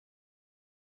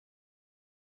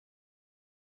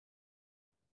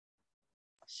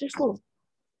Shifu,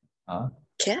 Huh?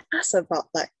 can I ask about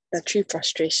like the three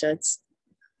frustrations?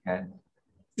 And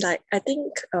Like I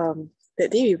think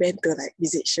that day we went to like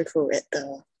visit Shifu at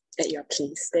your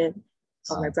place. Then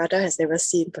my brother has never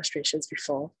seen frustrations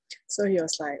before. So he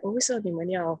was like, oh, so 你们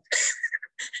要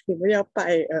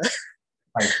拜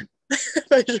拜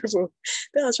师傅.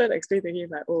 Then I was trying to explain to him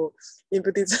like, oh, in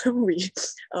Buddhism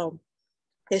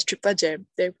there's triple jam.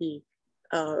 Then we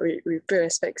pay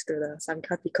respects to the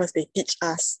Sangha because they teach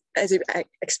us. As if I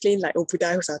explain like, oh,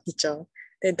 Buddha is our teacher.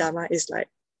 Then Dharma is like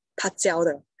他教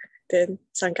的. Then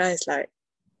Sangha is like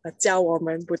教我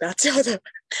们 Buddha 教的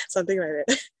something like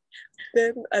that.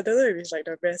 Then I don't know if it's like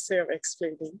the best way of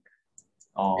explaining.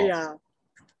 oh, Yeah.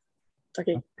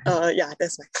 Okay. Yeah,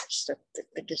 that's my question.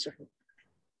 Thank you, Shifu.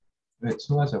 wait,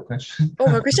 so what's your question? Oh,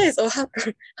 my question is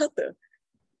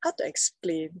how to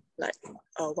explain like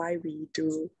why we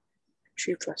do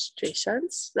three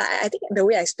frustrations. Like I think the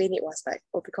way I explained it was like,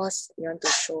 oh, because you want to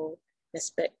show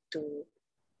respect to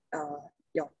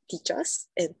your teachers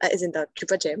and as in the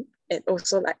triple jam, and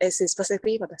also like as in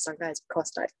specifically for the Sangha is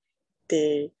because like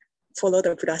they follow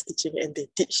the Buddha's teaching and they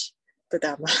teach the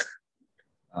Dharma.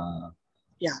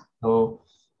 Yeah. So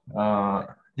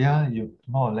yeah, you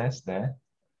more or less there.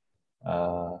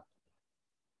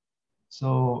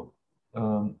 So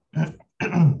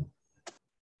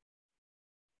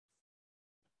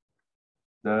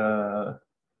the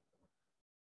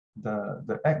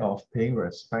act of paying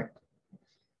respect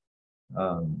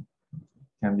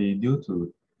can be due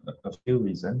to a few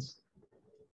reasons.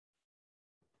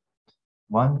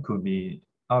 One could be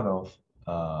out of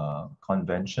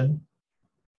convention.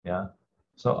 Yeah.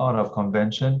 So out of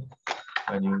convention,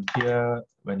 when you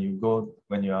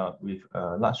are with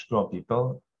a large group of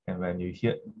people, and when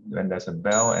there's a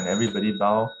bell and everybody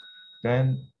bow,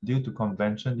 then due to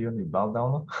convention, you only bow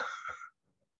down.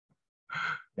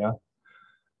 Yeah.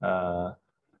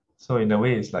 So in a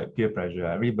way, it's like peer pressure.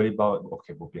 Everybody bow,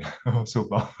 okay, also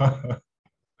bow.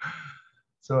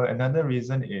 So another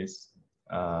reason is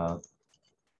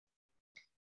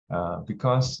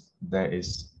because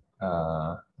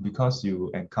because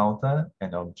you encounter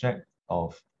an object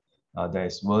that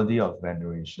is worthy of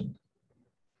veneration.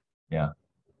 Yeah,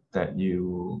 that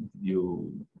you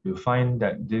find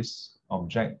that this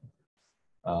object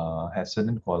has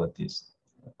certain qualities.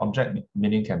 Object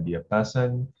meaning can be a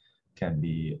person, can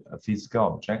be a physical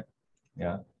object.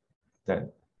 Yeah,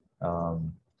 that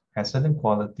has certain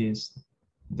qualities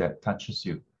that touches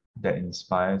you, that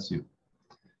inspires you.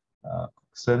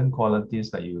 Certain qualities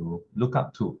that you look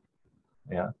up to.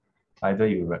 Yeah, either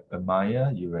you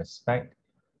admire, you respect,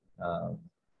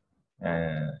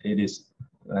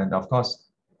 and of course,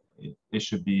 it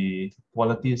should be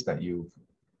qualities that you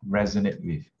resonate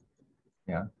with.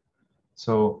 Yeah,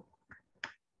 so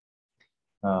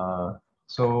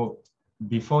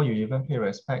before you even pay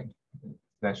respect,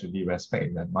 there should be respect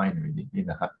in the mind already, in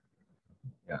the heart.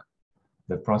 Yeah,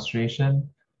 the prostration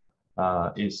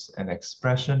is an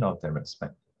expression of the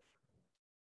respect.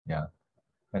 Yeah,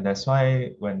 and that's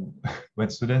why when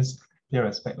students pay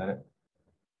respect like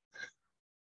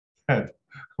that,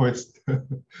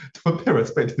 don't pay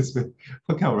respect this way.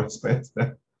 What kind of respect is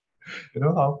that? You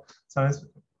know how sometimes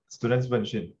students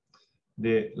mention,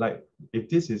 they like, if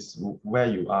this is where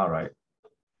you are, right?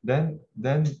 Then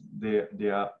they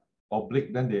are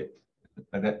oblique, then they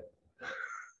like that.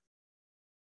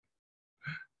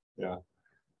 Yeah.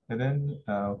 And then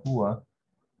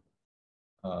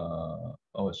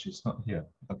oh, she's not here.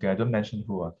 Okay, I don't mention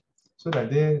who. So that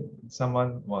day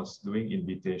someone was doing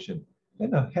invitation.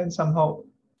 Then the hand somehow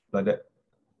like that.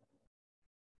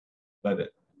 Like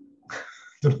that.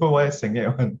 Don't know why I sang it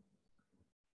one.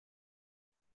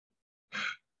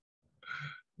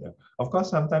 Yeah. Of course,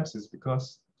 sometimes it's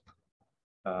because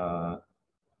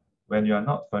when you are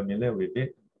not familiar with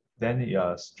it, then you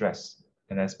are stressed.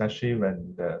 And especially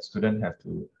when the student have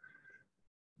to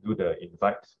do the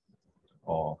invite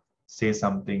or say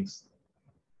some things.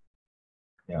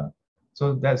 Yeah.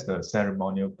 So that's the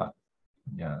ceremonial part.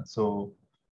 Yeah. So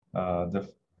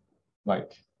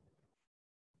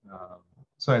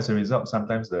so as a result,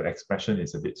 sometimes the expression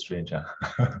is a bit strange.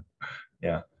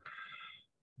 Yeah.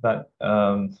 But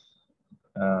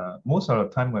most of the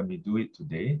time when we do it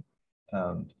today,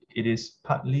 it is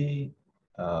partly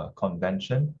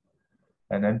convention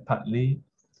and then partly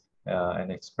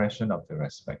an expression of the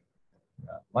respect.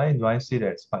 Why do I say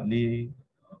that it's partly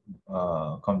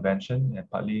convention and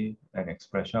partly an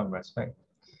expression of respect?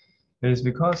 It is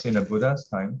because in the Buddha's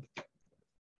time,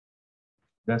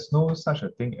 there's no such a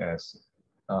thing as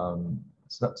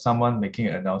someone making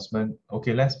an announcement,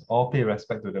 okay, let's all pay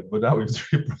respect to the Buddha with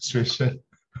three prostration.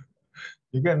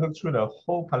 You can look through the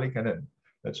whole Pali Canon,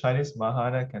 the Chinese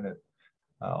Mahayana Canon,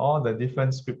 all the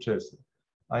different scriptures.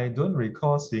 I don't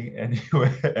recall seeing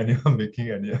anywhere anyone making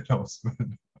any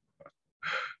announcement.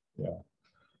 Yeah,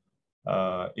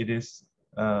 it is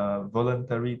a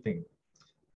voluntary thing.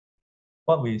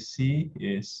 What we see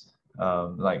is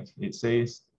like it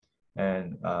says,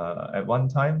 and at one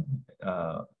time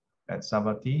at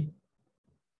Savatthi,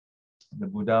 the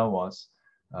Buddha was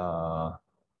uh,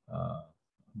 uh,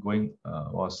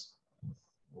 was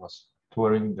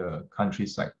touring the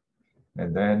countryside,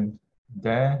 and then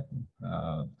there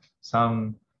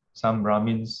some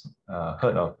Brahmins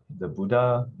heard of the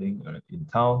Buddha being in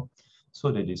town,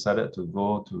 so they decided to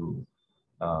go to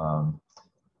um,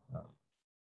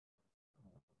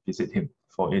 visit him.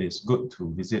 For it is good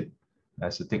to visit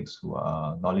ascetics who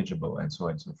are knowledgeable, and so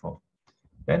on and so forth.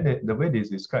 Then the way they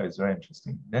describe is very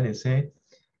interesting. Then they say,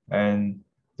 and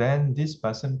then this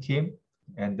person came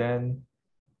and then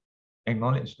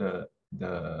acknowledged the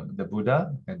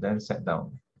Buddha and then sat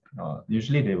down.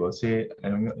 Usually they will say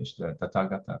acknowledge the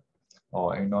Tathagata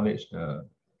or acknowledge the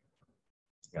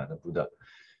Buddha.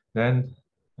 Then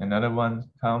another one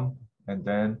come and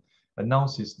then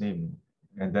announce his name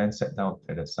and then sat down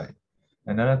at the side.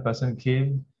 Another person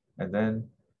came and then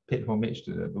paid homage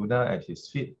to the Buddha at his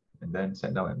feet and then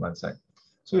sat down at one side.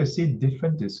 So you see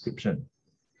different description.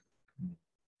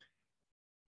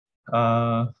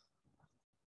 I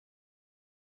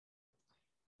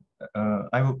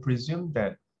would presume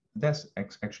that that's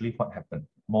actually what happened,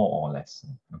 more or less.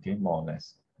 Okay, more or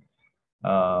less.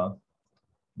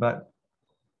 But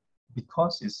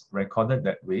because it's recorded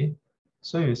that way,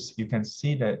 so you can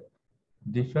see that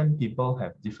different people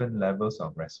have different levels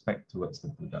of respect towards the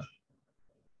Buddha.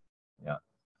 Yeah.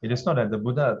 It is not that the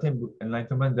Buddha attained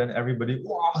enlightenment, then everybody,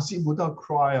 wow, see Buddha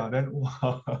cry, then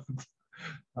wow.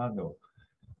 No.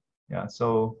 Yeah,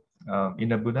 so in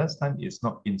the Buddha's time, it's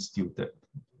not instituted.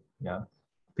 Yeah,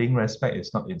 paying respect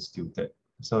is not instituted.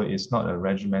 So it's not a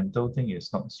regimental thing,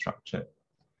 it's not structured.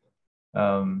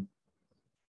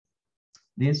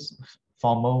 This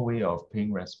formal way of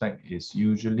paying respect is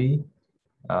usually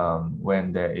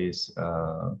when there is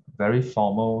a very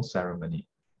formal ceremony.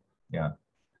 Yeah,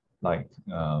 like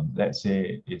let's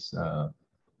say it's like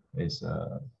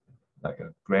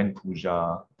a grand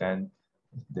puja, then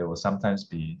there will sometimes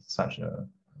be such a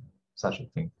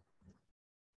thing.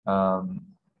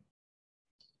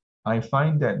 I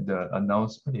find that the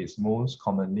announcement is most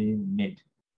commonly made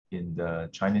in the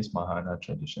Chinese Mahayana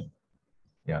tradition.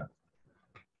 Yeah.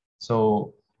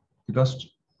 So because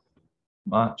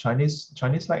Chinese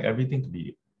like everything to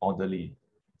be orderly.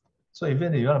 So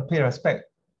even if you want to pay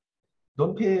respect,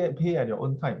 don't pay at your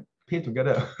own time. Pay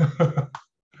together.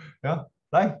 Yeah.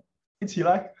 来，一起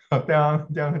来。Down,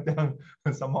 down, down.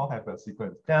 Somehow have a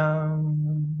sequence.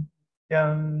 Down,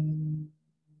 down,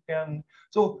 down.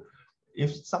 So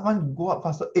if someone go up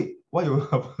faster, hey, why you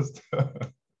up faster?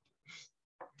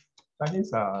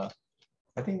 Chinese are,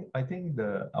 I think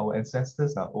our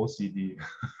ancestors are OCD.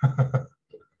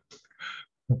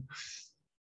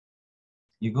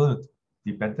 You go to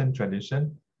Tibetan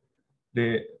tradition,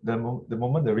 the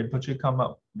moment the Rinpoche come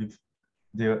up with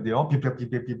they all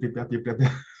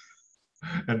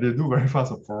and they do very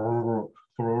fast.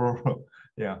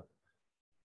 Yeah,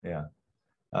 yeah.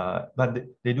 But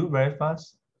they do very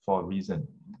fast for a reason.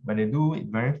 When they do it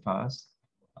very fast,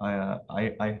 I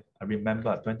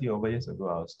remember 20 over years ago,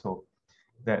 I was told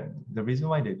that the reason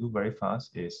why they do very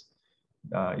fast is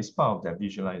it's part of their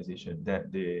visualization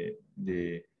that they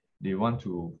want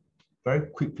to very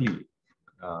quickly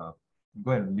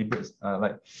go and liberate,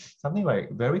 like something like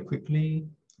very quickly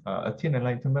attain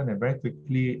enlightenment and very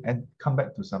quickly and come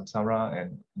back to samsara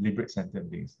and liberate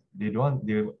sentient beings. They want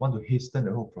to hasten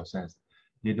the whole process.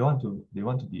 They want to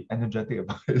be energetic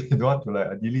about it. They don't want to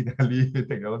like dilly-dally take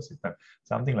their own time,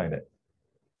 something like that.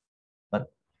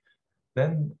 But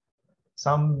then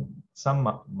some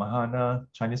Mahayana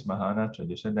Chinese Mahayana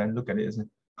tradition then look at it as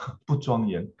不庄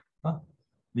严啊，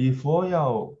礼佛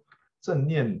要正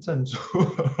念正住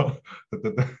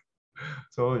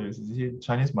，So you see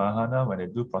Chinese Mahayana when they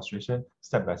do prostration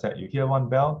step by step, you hear one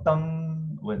bell,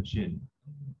 dang, wen xin,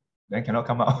 then cannot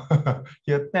come out.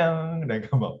 Hear dang, then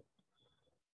come out.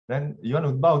 Then you want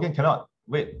to bow again, cannot.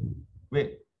 Wait,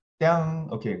 dang,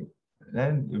 okay.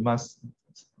 Then you must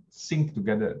sync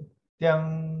together.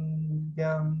 Dang,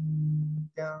 dang,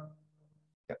 dang,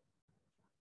 dang.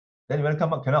 Then you want to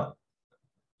come out, cannot.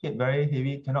 Hit very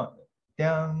heavy, cannot.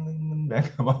 Dang, then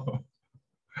come out.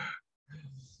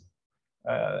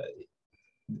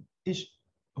 Each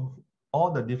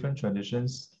all the different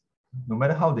traditions, no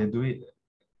matter how they do it,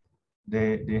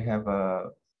 they have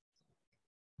a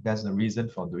There's a reason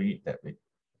for doing it that way.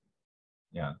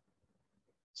 Yeah.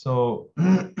 So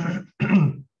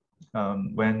when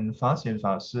Fa Xian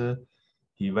Fa Shi,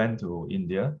 he went to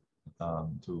India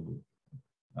um, to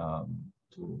um,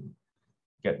 to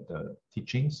get the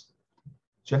teachings.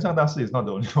 Xuan Shang Dashi is not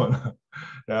the only one.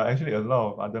 There are actually a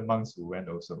lot of other monks who went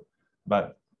also,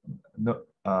 but no,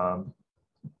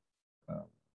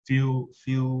 few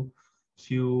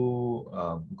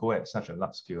go at such a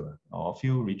large scale, or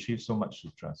few retrieve so much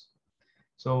sutras.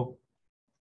 So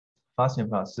Fa Xian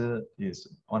Fa Shi is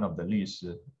one of the Li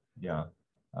Shi, yeah,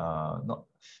 not,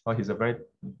 well, he's a very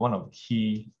one of the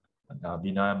key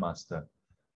Vinaya master.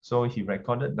 So he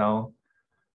recorded down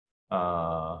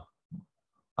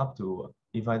up to,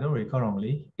 if I don't recall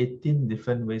wrongly, 18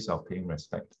 different ways of paying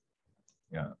respect.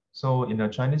 Yeah. So in the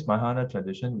Chinese Mahayana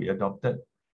tradition, we adopted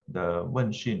the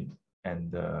Wen Xun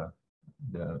and the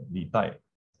Li Bai.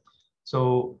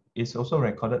 So it's also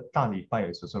recorded, Da Li Bai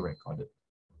is also recorded.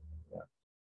 Yeah.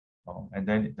 Oh, and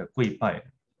then the Gui Bai.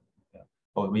 Yeah.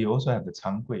 Oh, we also have the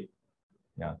Chang Gui.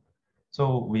 Yeah.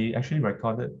 So we actually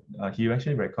recorded, he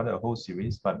actually recorded a whole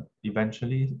series, but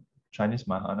eventually Chinese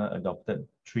Mahayana adopted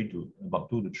about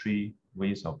 2 to 3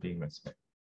 ways of paying respect.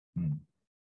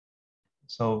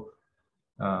 So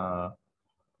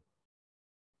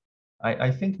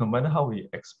I think no matter how we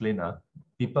explain,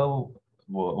 people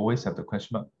will always have the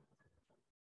question mark.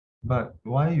 But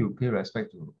why you pay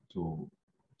respect to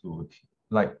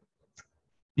like,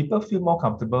 people feel more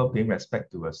comfortable paying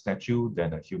respect to a statue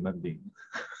than a human being.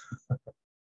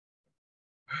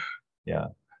 Yeah.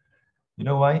 You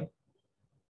know why?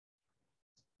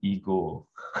 Ego.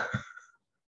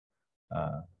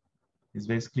 It's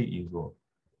basically ego.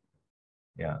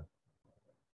 Yeah.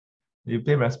 You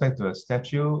pay respect to a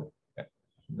statue,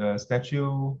 the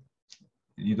statue,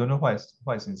 you don't know what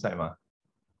is inside, ma.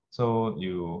 So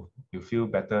you feel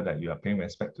better that you are paying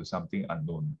respect to something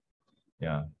unknown.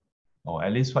 Yeah. Or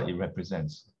at least what it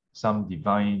represents. Some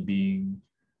divine being,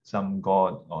 some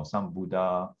God, or some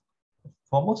Buddha.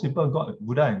 For most people, God,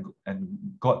 Buddha and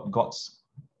God's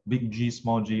big G,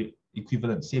 small g,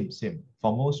 equivalent, same.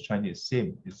 For most Chinese,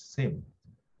 same, it's same.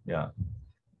 Yeah.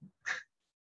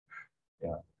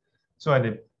 Yeah. So when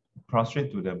they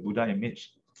prostrate to the Buddha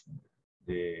image,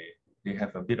 they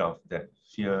have a bit of that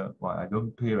fear. Well, I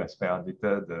don't pay respect,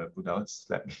 later the Buddha will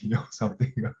slap me or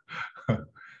something.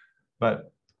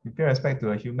 But you pay respect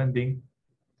to a human being.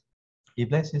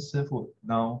 If let's say Sifu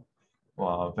now,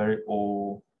 wow, very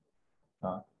old,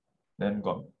 then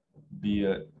got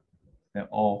beard, then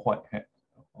all white hair,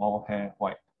 all hair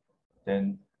white.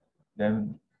 Then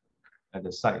at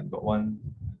the side got one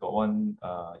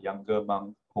younger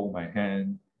monk hold my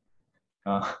hand.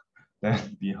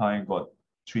 Then behind got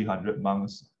 300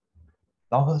 monks.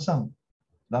 老和尚，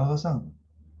老和尚，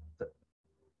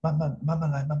慢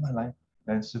慢来。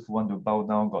Then 师傅 want to bow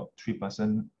down, got 3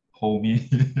 person hold me.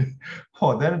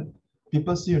 Oh, then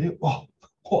people see already, wow,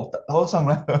 老和尚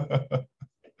来了。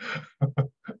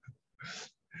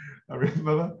I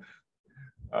remember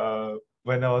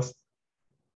when I was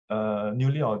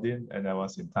newly ordained and I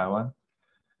was in Taiwan,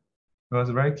 it was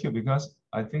very cute because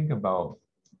I think about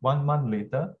 1 month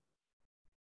later,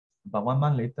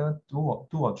 two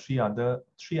or three other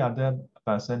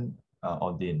person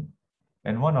ordained,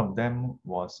 and one of them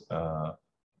was a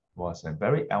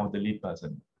very elderly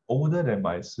person, older than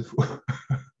my sifu.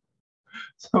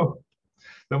 So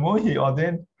the moment he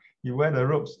ordained, he wear the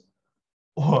robes.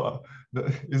 Oh,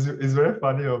 it's very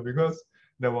funny because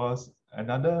there was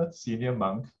another senior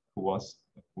monk who was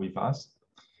with us,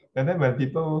 and then when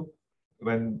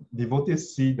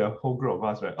devotees see the whole group of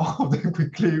us, right, all of them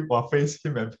quickly will face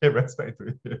him and pay respect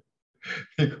to him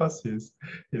because he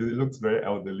looks very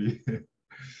elderly.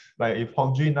 Like if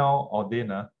Hongji now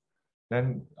ordained,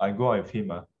 then I go out with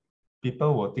him,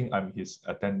 people will think I'm his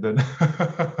attendant.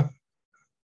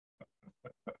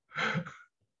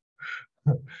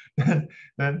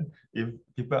 then if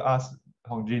people ask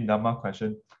Hongji Dharma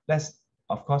question,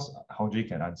 of course Hongji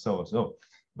can answer also.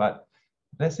 But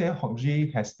let's say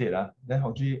Hongji has state, then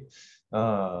Hongji,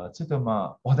 这个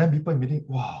嘛, then people immediately,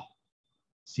 wow,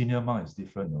 senior monk is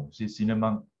different. See, senior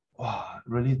monk, wow,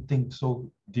 really think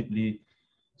so deeply,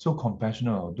 so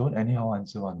compassionate. Don't anyhow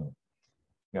answer one.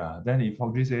 Yeah, then if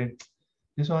Hongji say,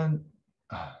 this one,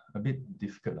 a bit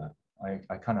difficult.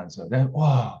 I can't answer. Then,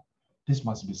 wow, this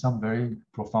must be some very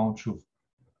profound truth.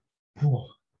 Oh,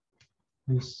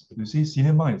 this, you see,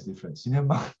 senior monk is different. Senior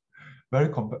monk, very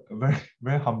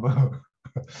humble.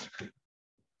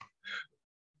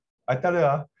 I tell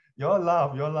you, you all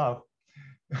laugh.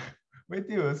 Wait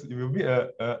till you meet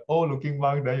a old looking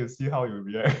monk, then you see how you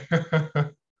react.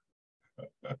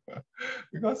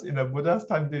 because in the Buddha's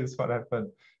time, this is what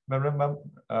happened. When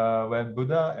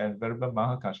Buddha and Venerable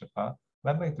Mahakashapa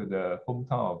went back to the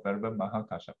hometown of Venerable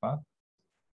Mahakashapa,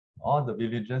 all the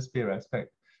villagers pay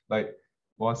respect, like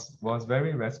was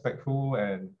very respectful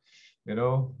and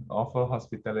offer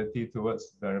hospitality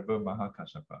towards Venerable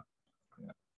Mahakashapa.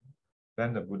 Yeah.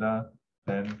 Then the Buddha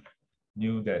then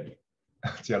knew that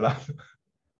jialat,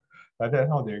 like that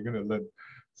how they're going to learn.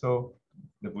 So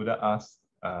the Buddha asked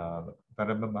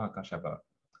Venerable Mahakashapa,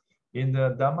 in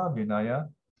the Dhamma Vinaya,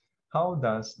 how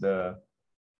does the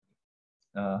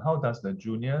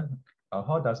junior,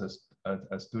 how does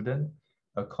a student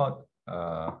accord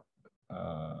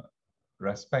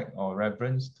respect or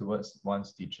reverence towards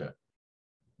one's teacher?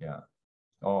 Yeah.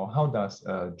 Or how does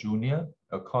a junior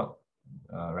accord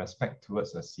respect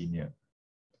towards a senior?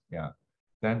 Yeah.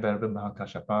 Then Venerable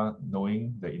Mahakashapa,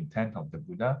 knowing the intent of the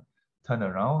Buddha, turn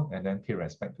around and then pay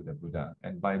respect to the Buddha.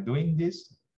 And by doing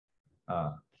this,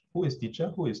 who is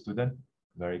teacher, who is student?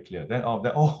 Very clear. Then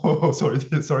sorry,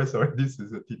 this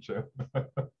is a teacher.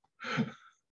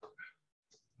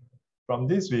 From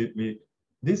this,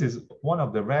 this is one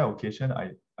of the rare occasions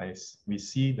we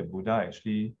see the Buddha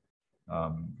actually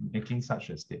making such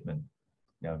a statement.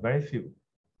 Yeah, very few.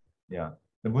 Yeah,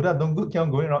 the Buddha don't keep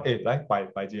on going around. Hey, like by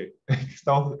Jie,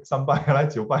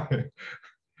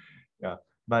 yeah,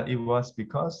 but it was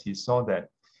because he saw that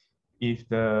if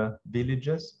the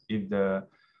villagers,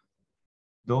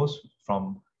 those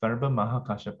from Venerable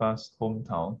Mahakashapa's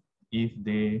hometown, if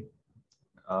they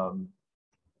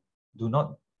do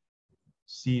not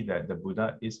see that the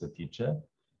Buddha is the teacher,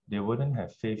 they wouldn't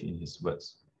have faith in his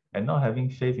words. And not having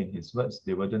faith in his words,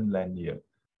 they wouldn't land here.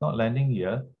 Not landing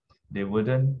here, they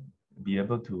wouldn't be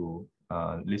able to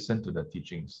listen to the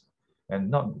teachings. And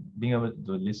not being able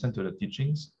to listen to the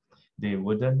teachings, they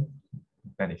wouldn't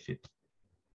benefit.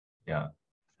 Yeah.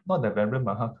 Not that Venerable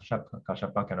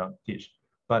Mahakashapa cannot teach,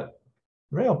 but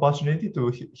rare opportunity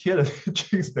to hear the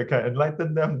teachings that can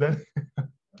enlighten them, then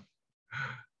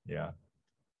yeah.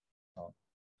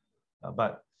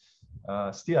 But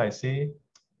still, I say,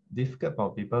 difficult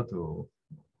for people to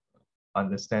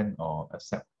understand or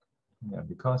accept. Yeah,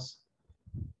 because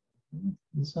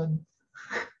this one,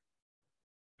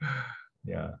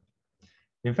 yeah.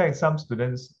 In fact, some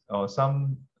students or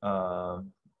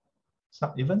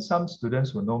even some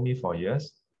students who know me for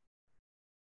years,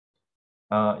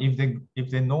 if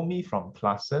they know me from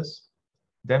classes,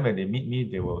 then when they meet me,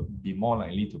 they will be more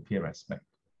likely to pay respect.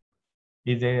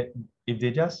 If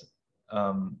they just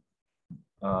how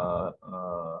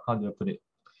do I put it?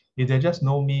 If they just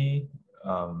know me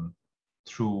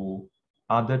through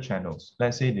other channels,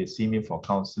 let's say they see me for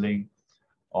counseling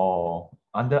or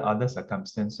under other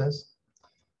circumstances,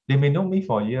 they may know me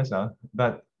for years,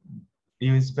 but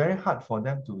it is very hard for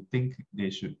them to think they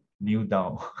should kneel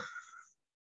down.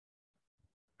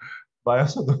 But I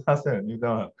also don't ask them to kneel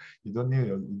down. You don't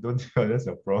kneel, that's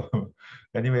a problem.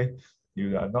 Anyway,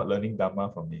 you are not learning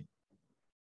Dhamma from me.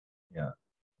 Yeah.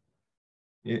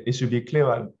 It should be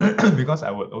clear, because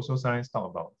I would also sometimes talk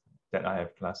about that I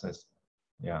have classes.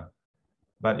 Yeah.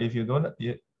 But if you don't,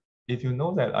 if you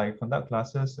know that I conduct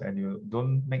classes and you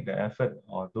don't make the effort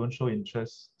or don't show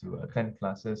interest to attend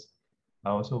classes,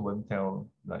 I also won't tell,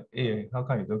 like, hey, how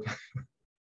come you don't?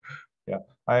 Yeah,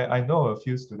 I know a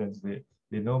few students,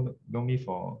 they know me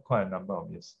for quite a number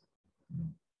of years.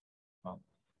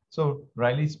 So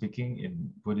rightly speaking,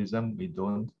 in Buddhism, we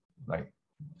don't like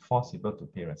force people to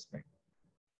pay respect.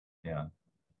 Yeah.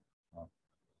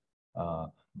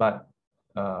 But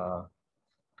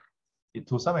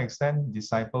to some extent,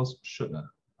 disciples should.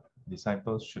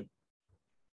 Disciples should.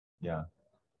 Yeah.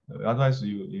 Otherwise,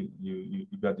 you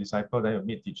are a disciple, then you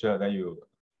meet teacher, then you,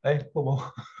 hey,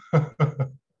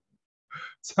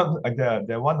 some like there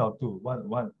are one or two,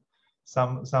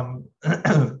 some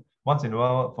once in a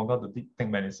while forgot to take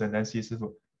medicine, then see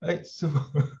Sifu, hey, Sifu.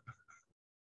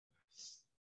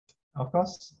 Of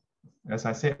course, as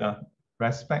I said,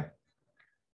 respect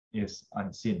is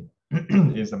unseen,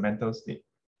 is a mental state.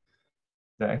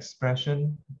 The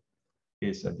expression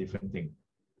is a different thing.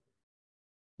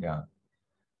 Yeah.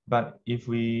 But if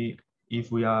we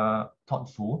are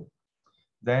thoughtful,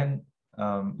 then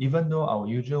even though our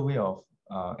usual way of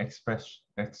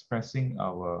expressing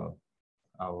our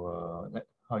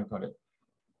how you call it,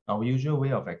 our usual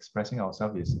way of expressing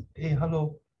ourselves is, hey,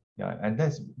 hello. Yeah, and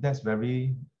that's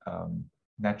very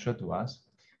natural to us.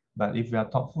 But if we are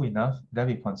thoughtful enough, then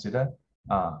we consider,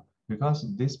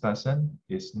 because this person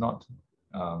is not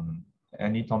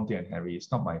any Tom, Dick, and Harry,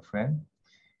 it's not my friend.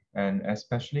 And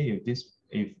especially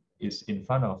if it's in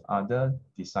front of other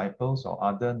disciples or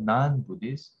other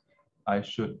non-Buddhists, I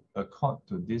should accord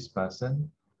to this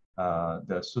person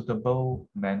the suitable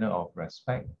manner of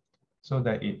respect, so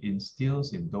that it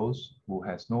instills in those who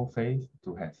has no faith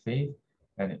to have faith,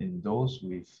 and in those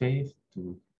with faith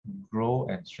to grow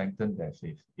and strengthen their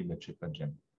faith in the triple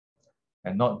gem.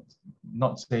 And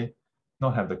not say,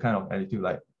 not have the kind of attitude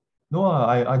like, no,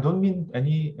 I don't mean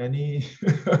any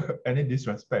any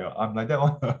disrespect. I'm like that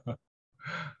one.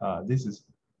 This is,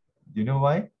 you know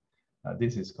why?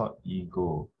 This is called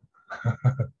ego.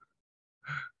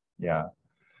 Yeah.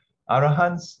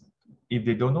 Arahants, if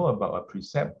they don't know about a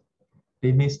precept,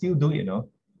 they may still do it, you know.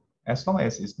 As long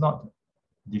as it's not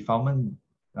defilement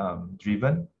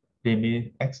driven, they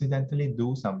may accidentally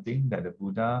do something that the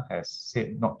Buddha has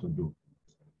said not to do.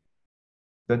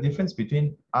 The difference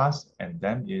between us and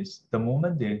them is the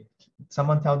moment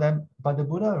someone tell them, but the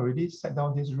Buddha already set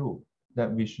down this rule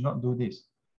that we should not do this.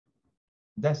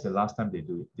 That's the last time they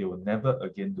do it. They will never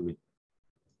again do it.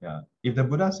 Yeah. If the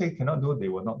Buddha say cannot do it, they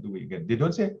will not do it again. They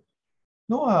don't say,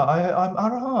 no, I'm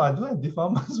Arahant, I don't have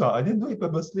defilements. I didn't do it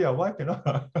purposely. Why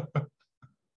cannot?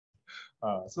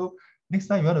 So next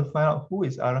time you want to find out who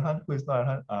is Arahant, who is not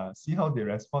Arahant, see how they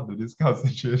respond to this kind of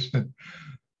situation.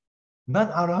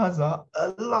 Non-Arahants are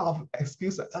a lot of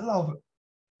excuses, a lot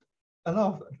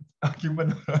of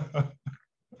argument.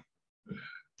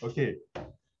 Okay.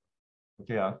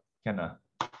 Okay, can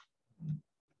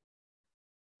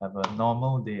have a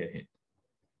normal day ahead.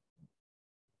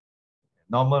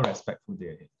 Normal, respectful day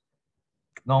ahead.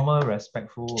 Normal,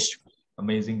 respectful,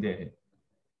 amazing day ahead.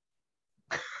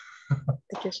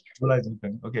 Thank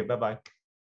you. Okay, bye-bye.